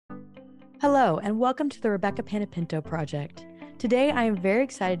Hello, and welcome to the Rebecca Panepinto Project. Today, I am very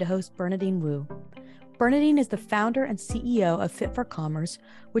excited to host Bernardine Wu. Bernardine is the founder and CEO of Fit for Commerce,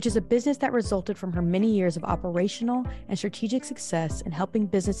 which is a business that resulted from her many years of operational and strategic success in helping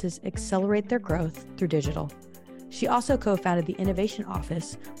businesses accelerate their growth through digital. She also co-founded the Innovation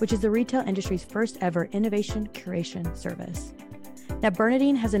Office, which is the retail industry's first ever innovation curation service. Now,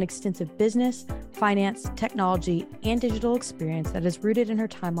 Bernardine has an extensive business, finance, technology, and digital experience that is rooted in her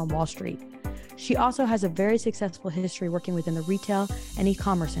time on Wall Street. She also has a very successful history working within the retail and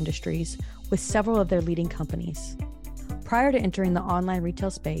e-commerce industries with several of their leading companies. Prior to entering the online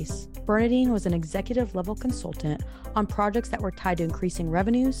retail space, Bernardine was an executive-level consultant on projects that were tied to increasing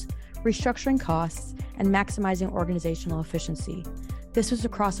revenues, restructuring costs, and maximizing organizational efficiency. This was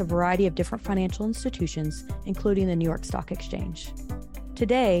across a variety of different financial institutions, including the New York Stock Exchange.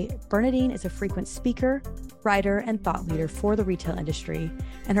 Today, Bernardine is a frequent speaker, writer, and thought leader for the retail industry,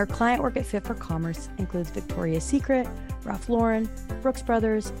 and her client work at Fit for Commerce includes Victoria's Secret, Ralph Lauren, Brooks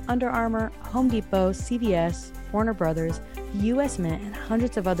Brothers, Under Armour, Home Depot, CVS, Warner Brothers, the U.S. Mint, and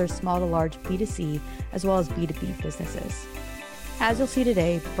hundreds of other small to large B2C as well as B2B businesses. As you'll see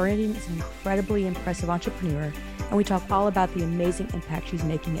today, Bernardine is an incredibly impressive entrepreneur, and we talk all about the amazing impact she's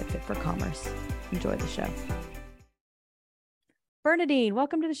making at Fit for Commerce. Enjoy the show. Bernardine,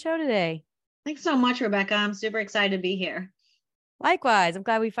 welcome to the show today. Thanks so much, Rebecca. I'm super excited to be here. Likewise. I'm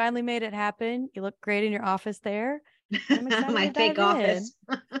glad we finally made it happen. You look great in your office there. My fake office.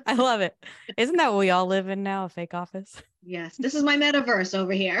 I love it. Isn't that what we all live in now, a fake office? Yes. This is my metaverse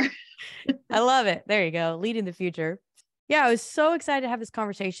over here. I love it. There you go. Leading the future. Yeah, I was so excited to have this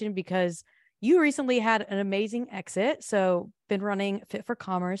conversation because you recently had an amazing exit. So been running Fit for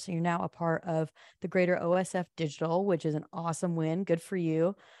Commerce, and you're now a part of the greater OSF Digital, which is an awesome win. Good for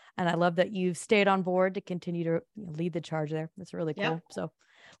you. And I love that you've stayed on board to continue to lead the charge there. That's really cool. Yep. So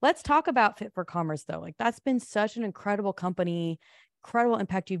let's talk about Fit for Commerce, though. Like, that's been such an incredible company, incredible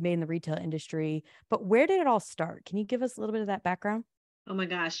impact you've made in the retail industry. But where did it all start? Can you give us a little bit of that background? Oh my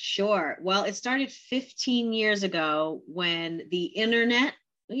gosh, sure. Well, it started 15 years ago when the internet,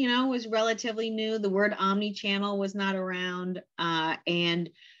 was relatively new. The word omnichannel was not around, and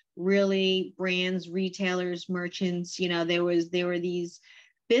really brands, retailers, merchants, there were these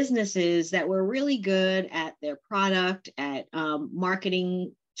businesses that were really good at their product, at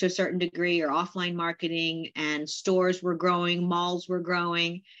marketing to a certain degree, or offline marketing, and stores were growing, malls were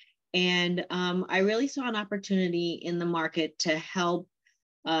growing. And I really saw an opportunity in the market to help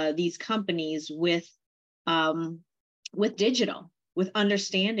these companies with digital, with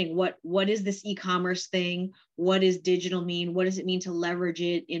understanding what is this e-commerce thing? What does digital mean? What does it mean to leverage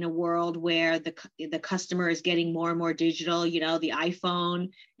it in a world where the customer is getting more and more digital? The iPhone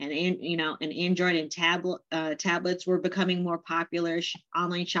and Android and tablets were becoming more popular.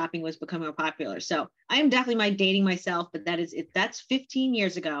 Online shopping was becoming more popular. So I am definitely dating myself, but that's 15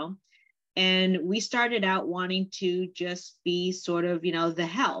 years ago. And we started out wanting to just be sort of, the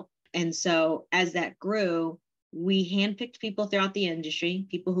help. And so as that grew, we handpicked people throughout the industry,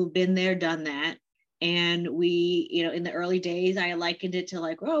 people who've been there, done that. And we, in the early days, I likened it to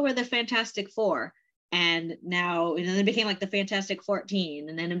we're the Fantastic Four. And now, and then it became like the Fantastic 14,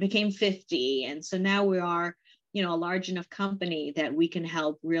 and then it became 50. And so now we are, a large enough company that we can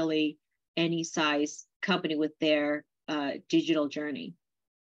help really any size company with their digital journey.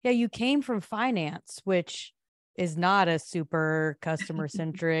 Yeah, you came from finance, which is not a super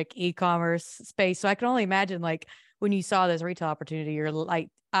customer-centric e-commerce space. So I can only imagine, when you saw this retail opportunity, your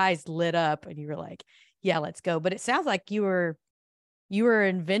eyes lit up and you were like, yeah, let's go. But it sounds like you were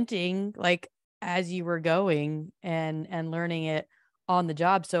inventing as you were going and learning it on the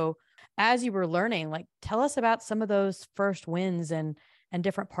job. So as you were learning, tell us about some of those first wins and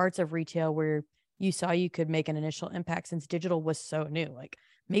different parts of retail where you saw you could make an initial impact since digital was so new.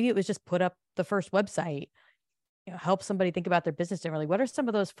 Maybe it was just put up the first website, help somebody think about their business differently. What are some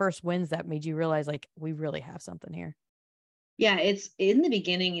of those first wins that made you realize we really have something here? Yeah, it's in the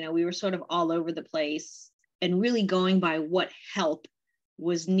beginning, we were sort of all over the place and really going by what help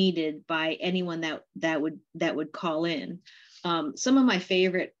was needed by anyone that would call in. Some of my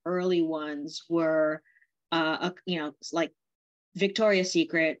favorite early ones were, like Victoria's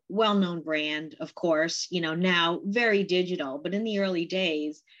Secret, well-known brand, of course, now very digital, but in the early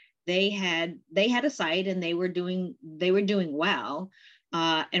days, they had a site and they were doing well.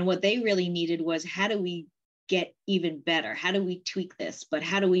 And what they really needed was, how do we get even better? How do we tweak this? But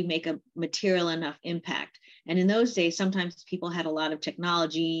how do we make a material enough impact? And in those days, sometimes people had a lot of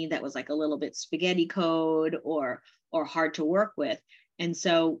technology that was a little bit spaghetti code or hard to work with. And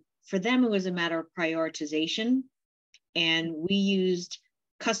so for them, it was a matter of prioritization. And we used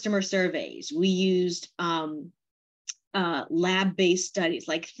customer surveys. We used lab-based studies,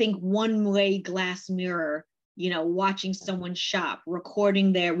 like think one-way glass mirror, watching someone shop,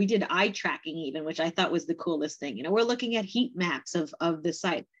 recording we did eye tracking even, which I thought was the coolest thing. We're looking at heat maps of the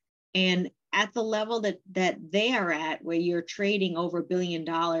site. And at the level that they are at, where you're trading over $1 billion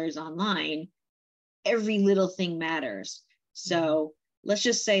online, every little thing matters. So let's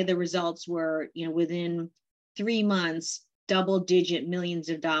just say the results were, within 3 months, double-digit millions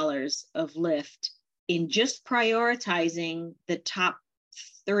of dollars of lift in just prioritizing the top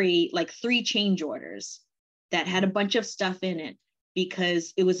 3, like 3 change orders that had a bunch of stuff in it,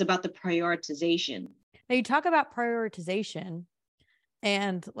 because it was about the prioritization. Now you talk about prioritization,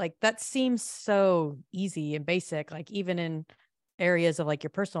 and like that seems so easy and basic, like even in areas of like your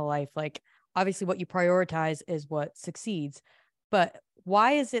personal life, like obviously what you prioritize is what succeeds. But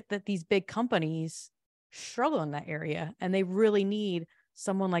why is it that these big companies struggle in that area, and they really need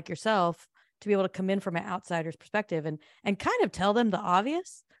someone like yourself to be able to come in from an outsider's perspective and kind of tell them the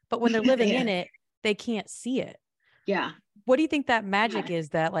obvious, but when they're living in it, they can't see it? Yeah. What do you think that magic is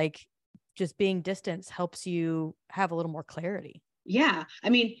that like just being distance helps you have a little more clarity? Yeah. I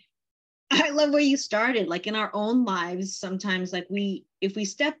mean, I love where you started. Like in our own lives, sometimes like if we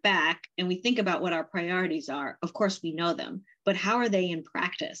step back and we think about what our priorities are, of course we know them, but how are they in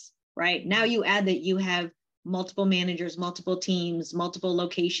practice, right? Now you add that you have multiple managers, multiple teams, multiple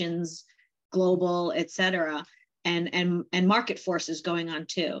locations, global, et cetera, and market forces going on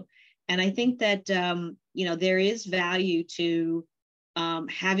too. And I think that, there is value to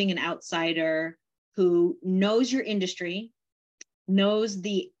having an outsider who knows your industry, knows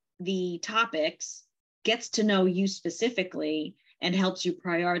the topics, gets to know you specifically, and helps you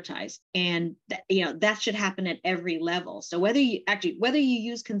prioritize. And that should happen at every level. So whether you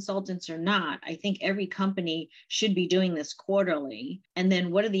use consultants or not, I think every company should be doing this quarterly. And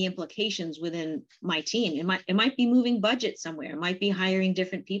then what are the implications within my team? It might be moving budget somewhere. It might be hiring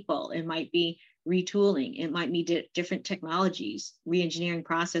different people. It might be retooling. It might be different technologies, re-engineering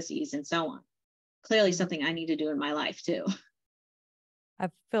processes, and so on. Clearly something I need to do in my life too. I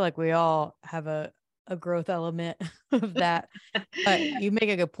feel like we all have a growth element of that. But you make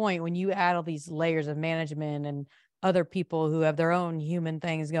a good point. When you add all these layers of management and other people who have their own human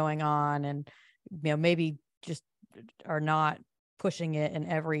things going on, and maybe just are not pushing it in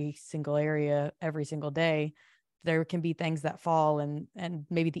every single area every single day, there can be things that fall, and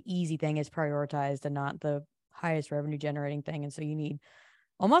maybe the easy thing is prioritized and not the highest revenue generating thing. And so you need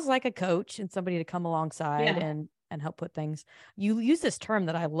almost like a coach and somebody to come alongside and help put things. You use this term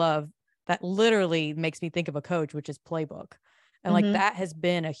that I love that literally makes me think of a coach, which is playbook. And like that has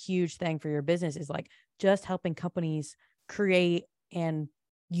been a huge thing for your business, is like just helping companies create and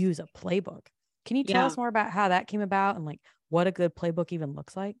use a playbook. Can you tell us more about how that came about and like what a good playbook even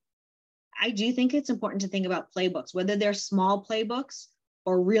looks like? I do think it's important to think about playbooks, whether they're small playbooks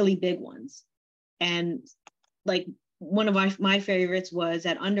or really big ones. And like one of my favorites was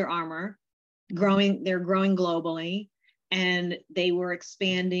at Under Armour, they're growing globally, and they were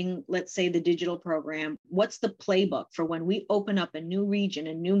expanding, let's say, the digital program. What's the playbook for when we open up a new region,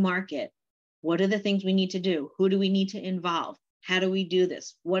 a new market? What are the things we need to do? Who do we need to involve? How do we do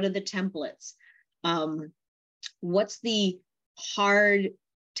this? What are the templates? What's the hard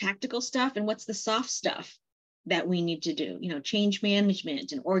tactical stuff, and what's the soft stuff that we need to do? Change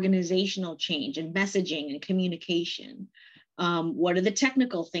management and organizational change and messaging and communication. What are the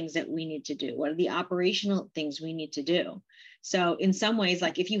technical things that we need to do? What are the operational things we need to do? So in some ways,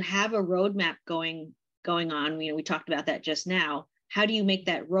 like if you have a roadmap going on, we talked about that just now, how do you make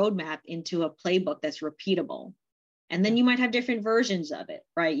that roadmap into a playbook that's repeatable? And then you might have different versions of it,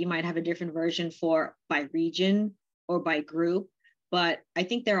 right? You might have a different version by region or by group, but I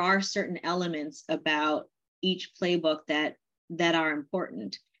think there are certain elements about each playbook that are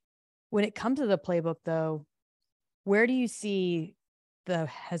important. When it comes to the playbook though, where do you see the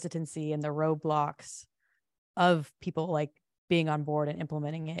hesitancy and the roadblocks of people like being on board and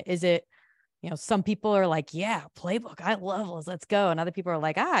implementing it? Is it, some people are like, yeah, playbook, I love this, let's go. And other people are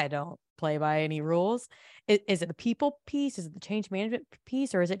like, I don't play by any rules. Is it the people piece? Is it the change management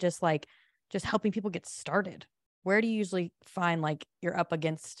piece? Or is it just helping people get started? Where do you usually find like you're up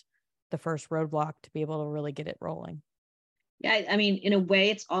against the first roadblock to be able to really get it rolling? Yeah, I mean, in a way,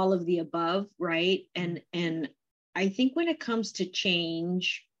 it's all of the above, right? And I think when it comes to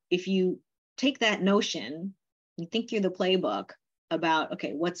change, if you take that notion, you think through the playbook about,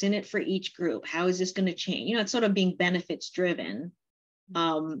 okay, what's in it for each group? How is this going to change? It's sort of being benefits driven.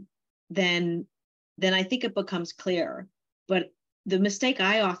 Then I think it becomes clearer. But the mistake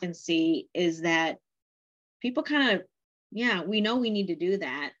I often see is that people kind of Yeah, we know we need to do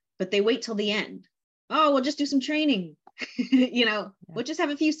that, but they wait till the end. Oh, we'll just do some training. We'll just have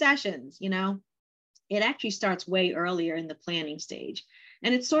a few sessions. It actually starts way earlier in the planning stage.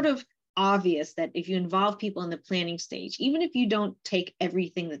 And it's sort of obvious that if you involve people in the planning stage, even if you don't take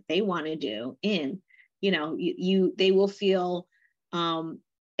everything that they want to do in, they will feel,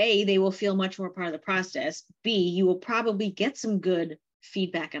 they will feel much more part of the process. B, you will probably get some good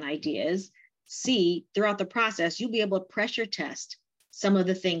feedback and ideas. C, throughout the process, you'll be able to pressure test some of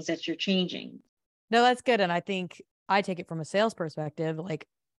the things that you're changing. No, that's good. And I think I take it from a sales perspective, like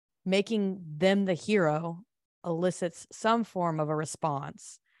making them the hero elicits some form of a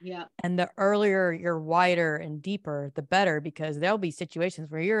response. Yeah. And the earlier you're wider and deeper, the better, because there'll be situations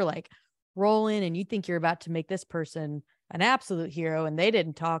where you're like rolling and you think you're about to make this person an absolute hero and they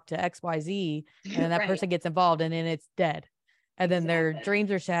didn't talk to XYZ. And then that Right. person gets involved and then it's dead. And then their Exactly.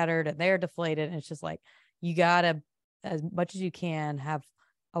 dreams are shattered and they're deflated. And it's just like, you got to, as much as you can, have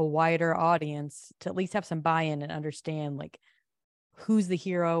a wider audience to at least have some buy-in and understand like who's the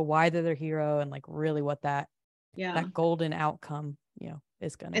hero, why they're the hero, and like really what that golden outcome,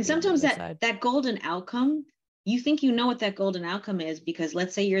 is going to be. And sometimes that golden outcome, you think you know what that golden outcome is, because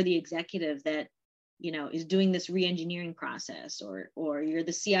let's say you're the executive that, is doing this re-engineering process, or you're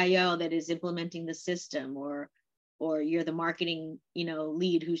the CIO that is implementing the system, or you're the marketing,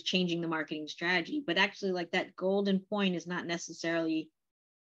 lead who's changing the marketing strategy. But actually, like, that golden point is not necessarily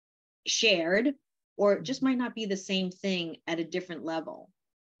shared, or it just might not be the same thing at a different level.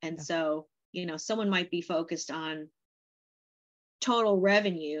 And so, someone might be focused on total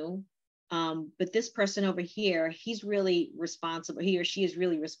revenue, but this person over here, he's really responsible, he or she is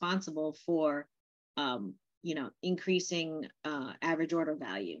really responsible for, increasing average order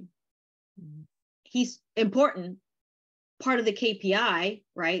value. He's important part of the KPI,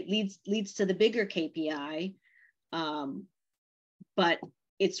 right? Leads to the bigger KPI, but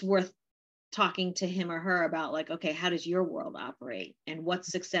it's worth talking to him or her about, like, okay, how does your world operate and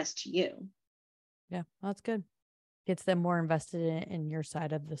what's success to you? Yeah, that's good. Gets them more invested in your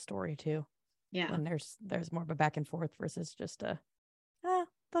side of the story too. Yeah. When there's more of a back and forth versus just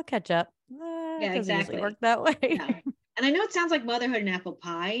they'll catch up. Yeah, it doesn't exactly. usually work that way. Yeah. And I know it sounds like motherhood and apple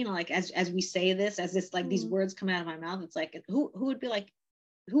pie, like as we say this, as this, like, these words come out of my mouth, it's like, who would be like,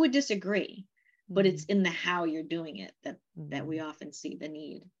 who would disagree? But it's in the how you're doing it that we often see the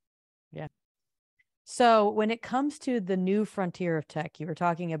need. Yeah. So when it comes to the new frontier of tech, you were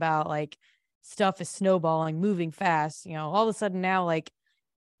talking about like stuff is snowballing, moving fast, all of a sudden now like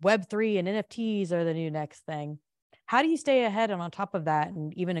Web3 and NFTs are the new next thing. How do you stay ahead and on top of that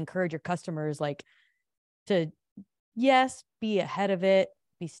and even encourage your customers like to, yes, be ahead of it,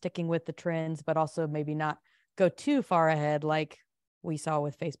 be sticking with the trends, but also maybe not go too far ahead like we saw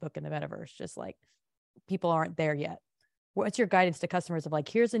with Facebook and the metaverse, just like people aren't there yet. What's your guidance to customers of like,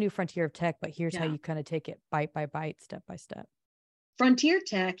 here's a new frontier of tech, but here's how you kind of take it bite by bite, step by step? Frontier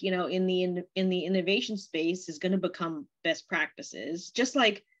tech, in the innovation space is going to become best practices, just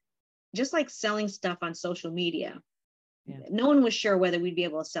like selling stuff on social media. Yeah. No one was sure whether we'd be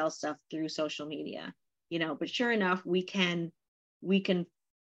able to sell stuff through social media, but sure enough, we can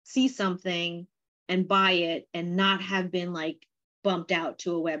see something and buy it and not have been like bumped out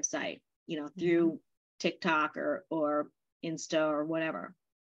to a website, through TikTok or Insta or whatever.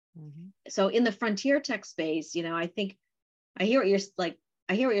 So in the frontier tech space, I think I hear what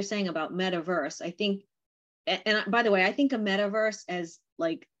you're saying about metaverse. I think, and by the way, I think a metaverse as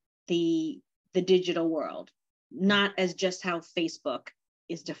like the digital world, not as just how Facebook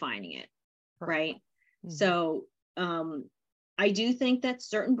is defining it, right? So I do think that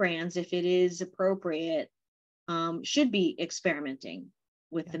certain brands, if it is appropriate, should be experimenting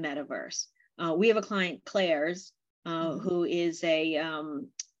with the metaverse. We have a client, Claire's, who is a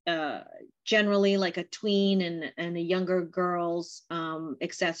generally like a tween and a younger girls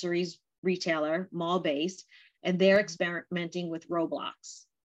accessories retailer, mall-based, and they're experimenting with Roblox.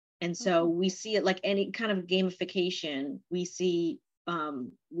 And so we see it like any kind of gamification. We see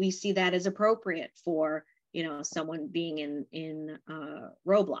that as appropriate for, someone being in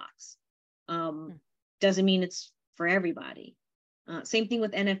Roblox. Doesn't mean it's for everybody. Same thing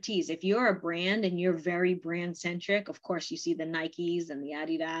with NFTs. If you're a brand and you're very brand centric, of course, you see the Nikes and the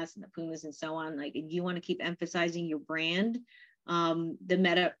Adidas and the Pumas and so on. Like, if you want to keep emphasizing your brand,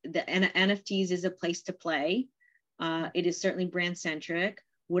 the NFTs is a place to play. It is certainly brand centric.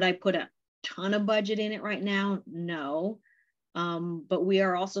 Would I put a ton of budget in it right now? No. But we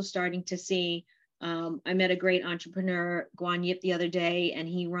are also starting to see, I met a great entrepreneur, Guan Yip, the other day, and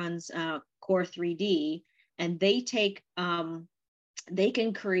he runs Core 3D, and they take, they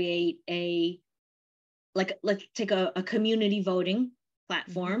can create a like let's take a community voting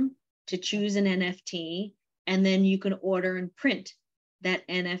platform to choose an NFT, and then you can order and print that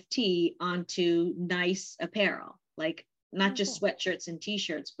NFT onto nice apparel, like not just sweatshirts and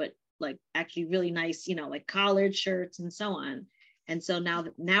t-shirts, but like actually really nice, like collared shirts and so on. And so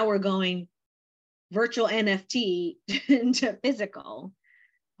now we're going virtual NFT into physical,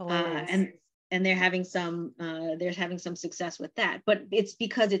 and they're having some success with that. But it's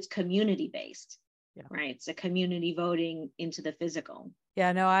because it's community based, right? It's a community voting into the physical.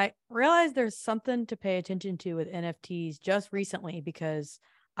 Yeah, no, I realized there's something to pay attention to with NFTs just recently because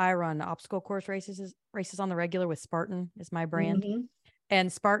I run obstacle course races on the regular with Spartan is my brand. Mm-hmm.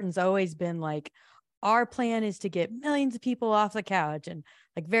 And Spartan's always been like, our plan is to get millions of people off the couch and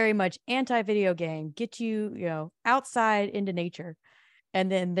like very much anti-video game, get you, outside into nature. And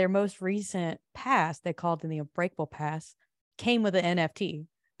then their most recent pass, they called it the Unbreakable Pass, came with an NFT.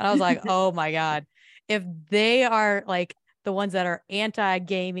 And I was like, oh my God, if they are like the ones that are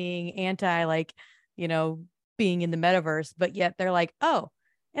anti-gaming, being in the metaverse, but yet they're like, oh,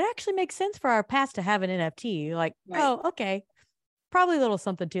 it actually makes sense for our pass to have an NFT. Like, right. Oh, okay. Probably a little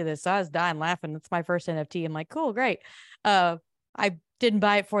something to this. So I was dying laughing. It's my first NFT. I'm like, cool, great. I didn't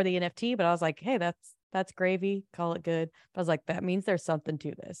buy it for the NFT, but I was like, hey, that's gravy. Call it good. But I was like, that means there's something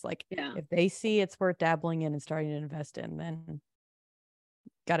to this. Like, if they see it's worth dabbling in and starting to invest in, then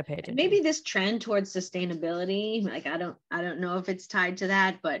got to pay attention. Maybe this trend towards sustainability, like I don't know if it's tied to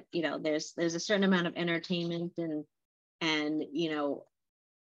that, but there's a certain amount of entertainment and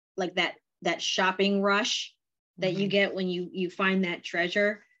like that shopping rush that you get when you find that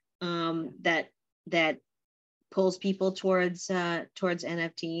treasure, that pulls people towards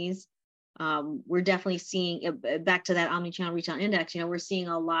NFTs. We're definitely seeing, back to that Omnichannel Retail Index, we're seeing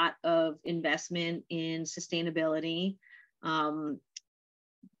a lot of investment in sustainability.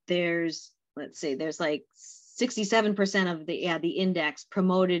 There's like 67% of the index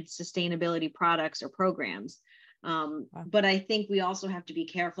promoted sustainability products or programs. Wow. But I think we also have to be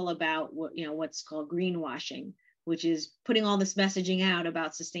careful about what's called greenwashing, which is putting all this messaging out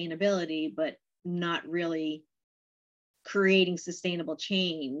about sustainability, but not really creating sustainable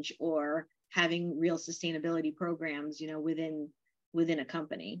change or having real sustainability programs, within a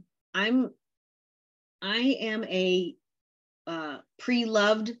company. I am a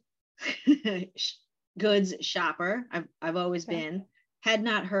pre-loved goods shopper. I've always been. Had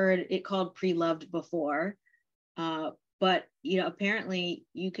not heard it called pre-loved before, but apparently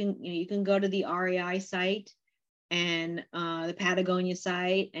you can go to the REI site and the Patagonia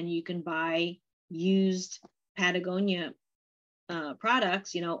site, and you can buy used Patagonia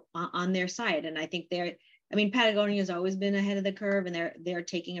products, on their site. And I think Patagonia has always been ahead of the curve, and they're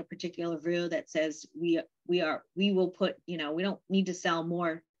taking a particular view that says we will put, we don't need to sell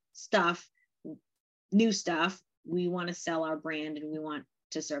more stuff, new stuff. We want to sell our brand and we want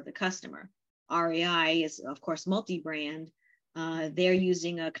to serve the customer. REI is, of course, multi-brand. They're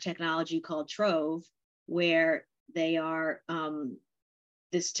using a technology called Trove, where they are,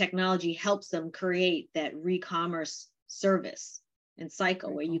 this technology helps them create that re-commerce service and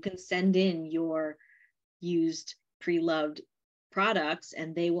cycle where you can send in your used pre-loved products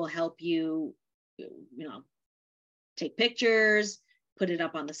and they will help you, take pictures, put it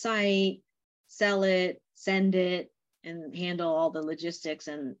up on the site, sell it, send it, and handle all the logistics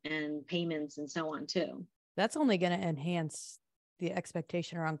and payments and so on too. That's only going to enhance the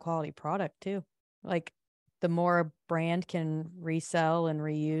expectation around quality product too. Like the more a brand can resell and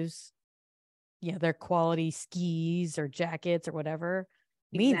reuse, their quality skis or jackets or whatever,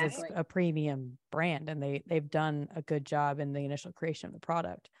 means it's a premium brand, and they've done a good job in the initial creation of the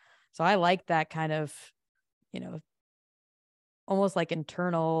product. So I like that kind of, almost like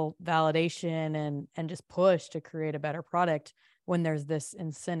internal validation and just push to create a better product when there's this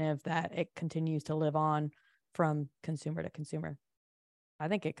incentive that it continues to live on from consumer to consumer. I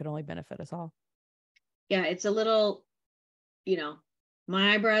think it could only benefit us all. Yeah, it's a little,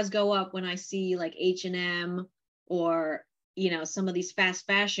 my eyebrows go up when I see like H&M or, some of these fast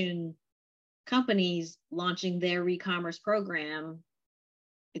fashion companies launching their e-commerce program.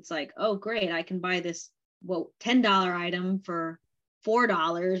 It's like, oh, great, I can buy this $10 item for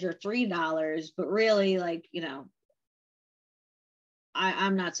 $4 or $3, but really, like,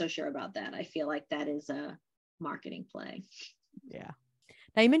 I'm not so sure about that. I feel like that is a marketing play. Yeah.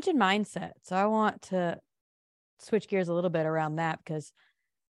 Now you mentioned mindset, so I want to switch gears a little bit around that, because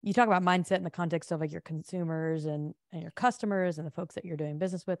you talk about mindset in the context of like your consumers and your customers and the folks that you're doing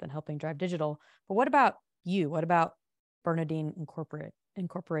business with and helping drive digital. But what about you? What about Bernardine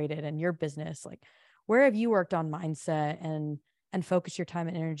Incorporated and your business? Like, where have you worked on mindset, and and focus your time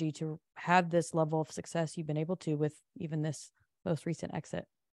and energy to have this level of success you've been able to with even this most recent exit?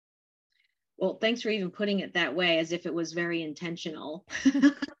 Well, thanks for even putting it that way, as if it was very intentional.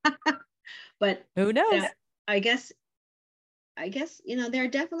 But Who knows? I guess, there are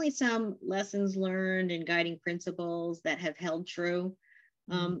definitely some lessons learned and guiding principles that have held true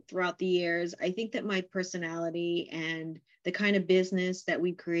throughout the years. I think that my personality and the kind of business that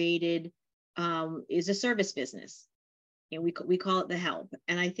we created is a service business. We call it the help.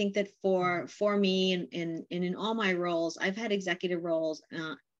 And I think that for me and in all my roles, I've had executive roles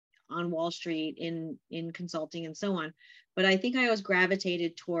on Wall Street, in consulting and so on. But I think I always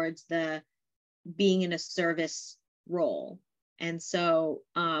gravitated towards the being in a service role. And so,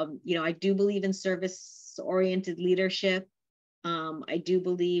 I do believe in service-oriented leadership. I do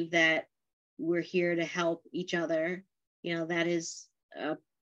believe that we're here to help each other. That is,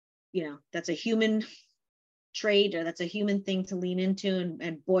 that's a human trait, or that's a human thing to lean into.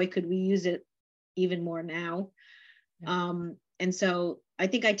 And boy, could we use it even more now. Yeah. And so I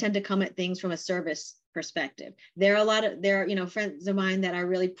think I tend to come at things from a service perspective. There are friends of mine that are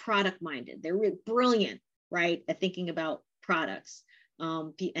really product minded. They're really brilliant, right, at thinking about products,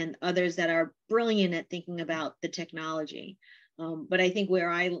 and others that are brilliant at thinking about the technology. But I think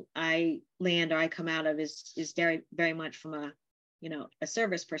where I land, or I come out of, is very, very much from a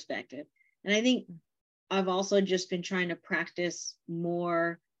service perspective. And I think I've also just been trying to practice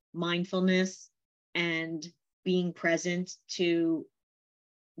more mindfulness and being present to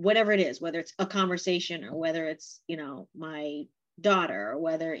whatever it is, whether it's a conversation, or whether it's, my daughter, or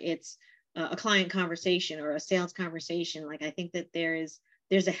whether it's a client conversation or a sales conversation. Like, I think that there's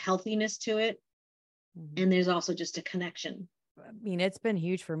a healthiness to it. Mm-hmm. And there's also just a connection. I mean, it's been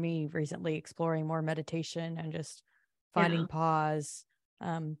huge for me recently, exploring more meditation and just finding pause.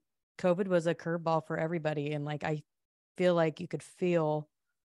 COVID was a curveball for everybody. And I feel like you could feel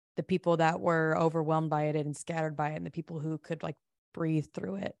the people that were overwhelmed by it and scattered by it, and the people who could breathe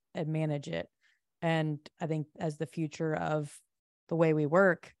through it and manage it. And I think as the future of the way we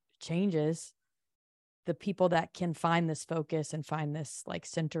work changes, the people that can find this focus and find this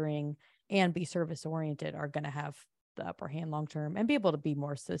centering and be service oriented are going to have the upper hand long term, and be able to be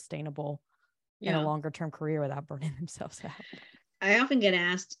more sustainable in a longer term career without burning themselves out. I often get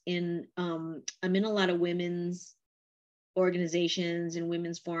asked I'm in a lot of women's organizations and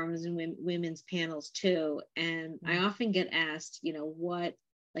women's forums and women's panels too. And I often get asked, what,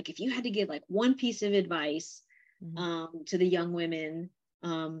 if you had to give one piece of advice to the young women,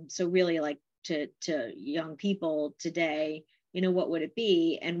 so really to young people today, what would it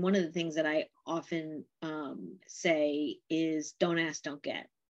be? And one of the things that I often say is, don't ask, don't get.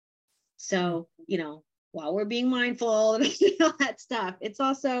 So, while we're being mindful and all that stuff, it's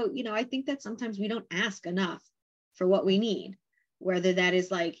also, I think that sometimes we don't ask enough for what we need, whether that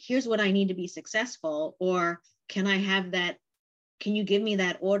is here's what I need to be successful, or can I have that? Can you give me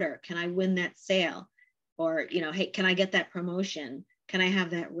that order? Can I win that sale? Or, hey, can I get that promotion? Can I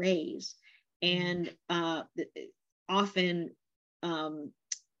have that raise? And often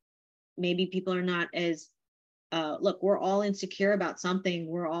maybe people are not as, look, we're all insecure about something.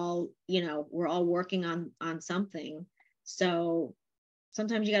 We're all working on something. So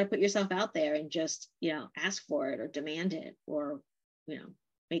sometimes you got to put yourself out there and just, ask for it, or demand it, or,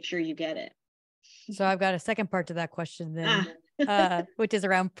 make sure you get it. So I've got a second part to that question then, which is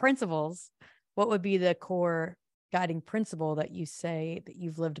around principles. What would be the core guiding principle that you say that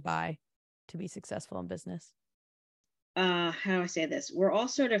you've lived by to be successful in business? How do I say this? We're all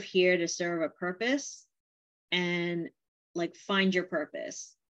sort of here to serve a purpose, and find your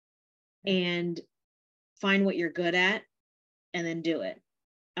purpose and find what you're good at, and then do it.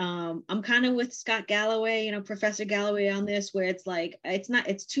 I'm kind of with Scott Galloway, Professor Galloway, on this, where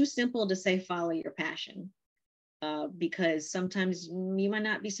it's too simple to say, follow your passion, because sometimes you might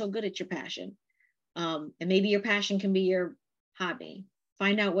not be so good at your passion. And maybe your passion can be your hobby.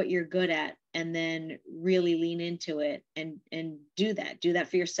 Find out what you're good at, and then really lean into it and do that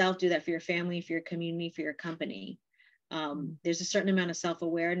for yourself, do that for your family, for your community, for your company. There's a certain amount of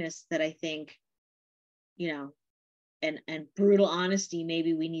self-awareness that I think, and brutal honesty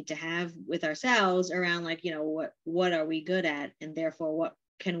maybe we need to have with ourselves around what are we good at, and therefore what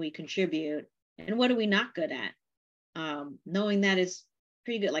can we contribute, and what are we not good at. Knowing that is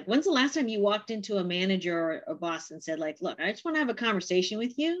pretty good. When's the last time you walked into a manager or a boss and said, look, I just want to have a conversation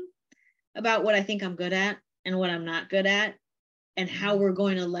with you about what I think I'm good at and what I'm not good at, and how we're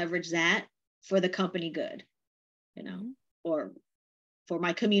going to leverage that for the company good, or for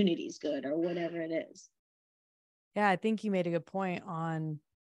my community's good, or whatever it is. Yeah, I think you made a good point on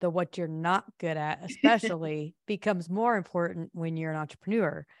the what you're not good at, especially, becomes more important when you're an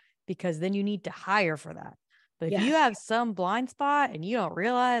entrepreneur, because then you need to hire for that. But if you Yes. have some blind spot and you don't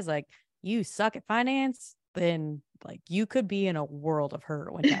realize like you suck at finance, then like you could be in a world of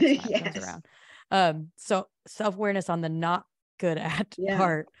hurt when tax time comes Yes. around. So self-awareness on the not good at Yeah.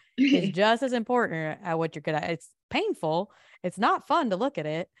 part is just as important at what you're good at. It's painful. It's not fun to look at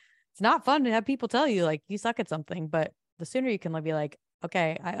it. It's not fun to have people tell you like you suck at something, but the sooner you can be like,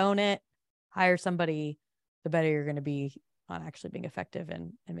 okay, I own it, hire somebody, the better you're going to be on actually being effective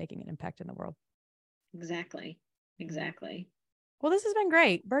and making an impact in the world. Exactly. Exactly. Well, this has been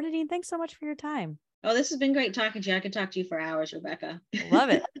great. Bernardine, thanks so much for your time. Oh, this has been great talking to you. I could talk to you for hours, Rebecca. Love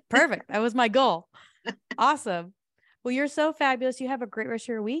it. Perfect. That was my goal. Awesome. Well, you're so fabulous. You have a great rest of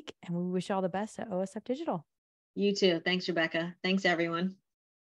your week, and we wish you all the best at OSF Digital. You too. Thanks, Rebecca. Thanks, everyone.